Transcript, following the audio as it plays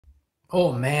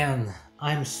Oh man,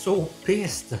 I'm so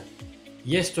pissed.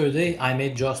 Yesterday I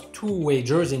made just two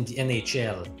wagers in the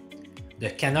NHL. The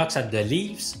Canucks at the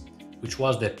Leafs, which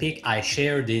was the pick I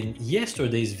shared in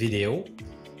yesterday's video,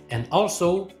 and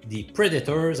also the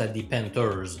Predators at the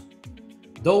Panthers.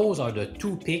 Those are the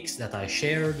two picks that I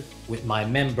shared with my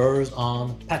members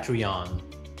on Patreon.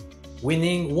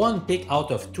 Winning one pick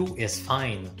out of two is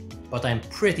fine, but I'm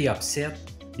pretty upset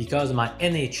because my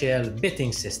NHL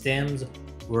betting systems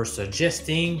were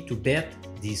suggesting to bet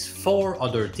these four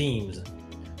other teams: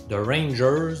 the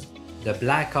Rangers, the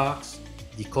Blackhawks,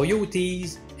 the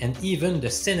Coyotes, and even the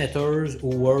Senators,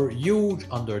 who were huge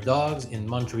underdogs in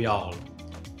Montreal.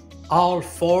 All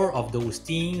four of those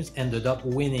teams ended up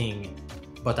winning,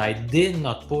 but I did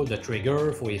not pull the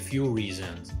trigger for a few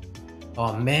reasons.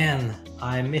 Oh man,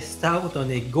 I missed out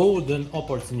on a golden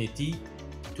opportunity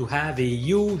to have a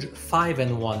huge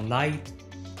 5-1 night,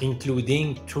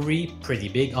 including three pretty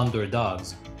big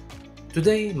underdogs.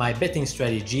 Today, my betting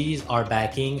strategies are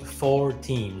backing four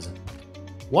teams.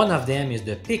 One of them is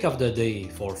the pick of the day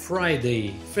for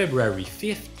Friday, February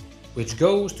 5th, which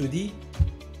goes to the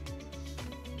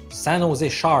San Jose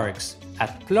Sharks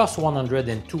at plus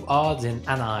 102 odds in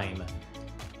Anaheim.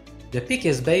 The pick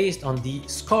is based on the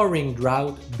scoring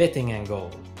drought betting angle.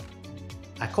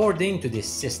 According to this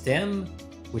system,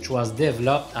 which was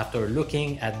developed after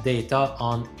looking at data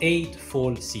on 8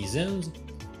 full seasons,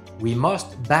 we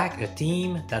must back a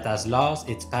team that has lost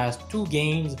its past two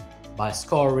games by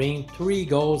scoring 3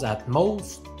 goals at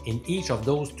most in each of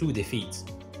those two defeats.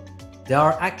 There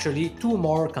are actually two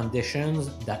more conditions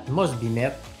that must be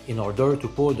met in order to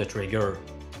pull the trigger.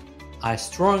 I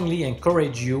strongly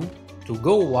encourage you to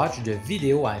go watch the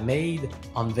video I made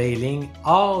unveiling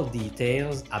all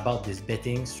details about this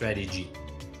betting strategy.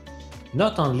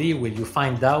 Not only will you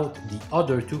find out the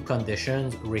other two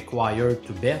conditions required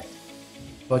to bet,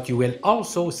 but you will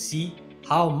also see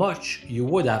how much you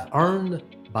would have earned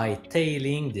by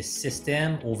tailing this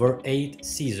system over 8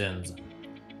 seasons.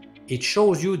 It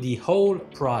shows you the whole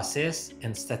process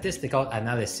and statistical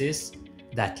analysis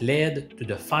that led to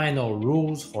the final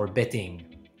rules for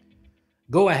betting.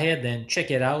 Go ahead and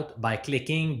check it out by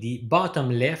clicking the bottom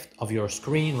left of your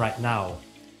screen right now.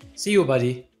 See you,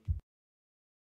 buddy!